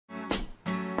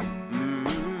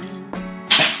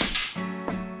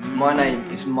My name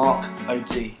is Mark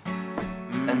OD,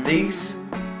 and these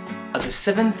are the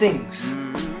 7 things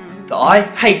that I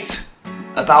hate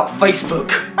about Facebook.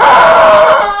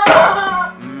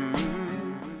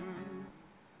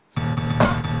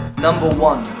 Number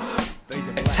 1,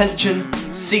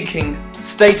 attention-seeking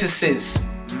statuses.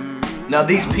 Now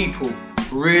these people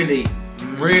really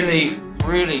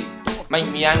make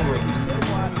me angry.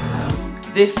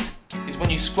 This is when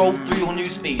you scroll through your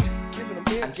newsfeed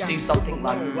and see something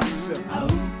like this.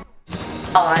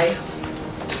 I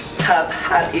have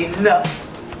had enough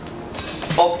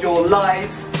of your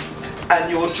lies and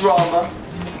your drama.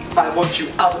 I want you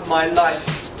out of my life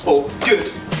for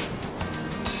good.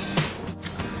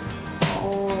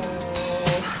 Oh,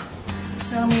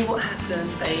 tell me what happened,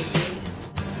 baby.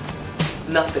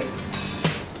 Nothing.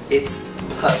 It's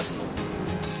personal.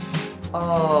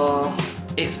 Oh,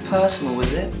 it's personal,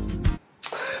 is it?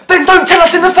 Then don't tell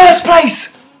us in the first place!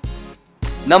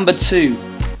 Number 2,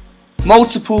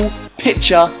 multiple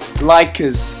picture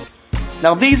likers.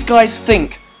 Now these guys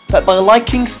think that by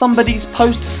liking somebody's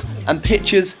posts and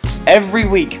pictures every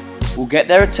week will get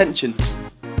their attention.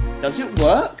 Does it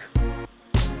work?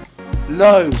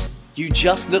 No, you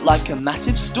just look like a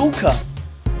massive stalker.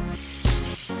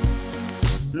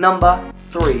 Number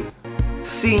 3,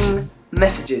 seen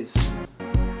messages.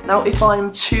 Now if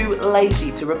I'm too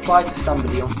lazy to reply to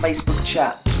somebody on Facebook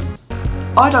chat,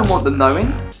 I don't want them knowing.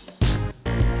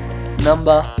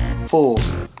 Number 4,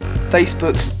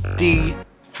 Facebook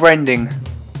de-friending.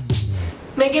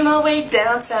 Making my way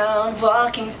downtown,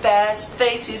 walking fast,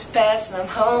 faces pass and I'm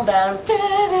homebound.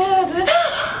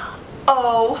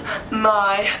 Oh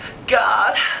my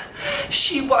god,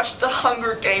 she watched the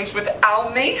Hunger Games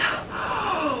without me?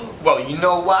 Well, you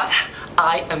know what?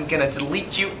 I am gonna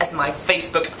delete you as my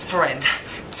Facebook friend.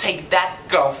 Take that,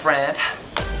 girlfriend.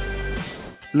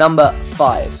 Number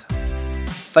 5,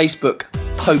 Facebook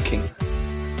poking.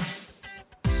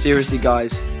 Seriously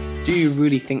guys, do you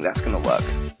really think that's gonna work?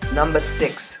 Number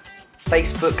 6,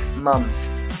 Facebook mums.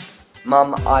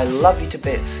 Mum, I love you to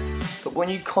bits, but when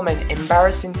you comment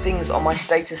embarrassing things on my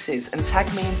statuses and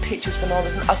tag me in pictures when I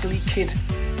was an ugly kid,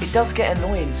 it does get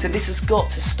annoying, so this has got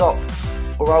to stop,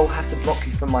 or I will have to block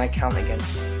you from my account again.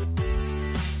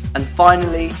 And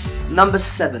finally, number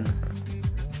 7,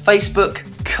 Facebook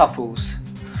couples.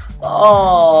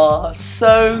 Oh,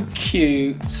 so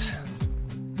cute.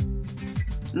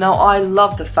 Now I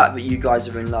love the fact that you guys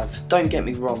are in love, don't get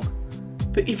me wrong,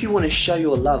 but if you want to show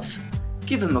your love,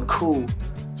 give them a call,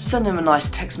 send them a nice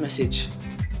text message.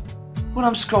 When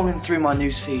I'm scrolling through my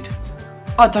newsfeed,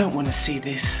 I don't want to see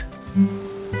this.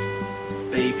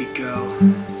 Baby girl,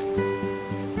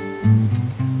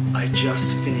 I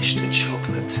just finished a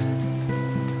chocolate,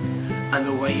 and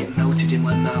the way it melted in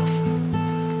my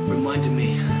mouth reminded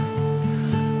me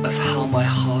of how my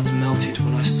heart melted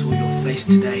when I saw your face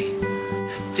today.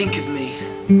 Think of me,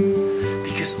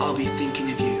 because I'll be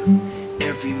thinking of you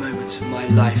every moment of my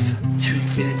life, to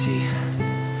infinity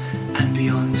and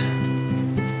beyond,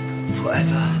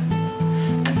 forever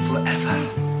and forever.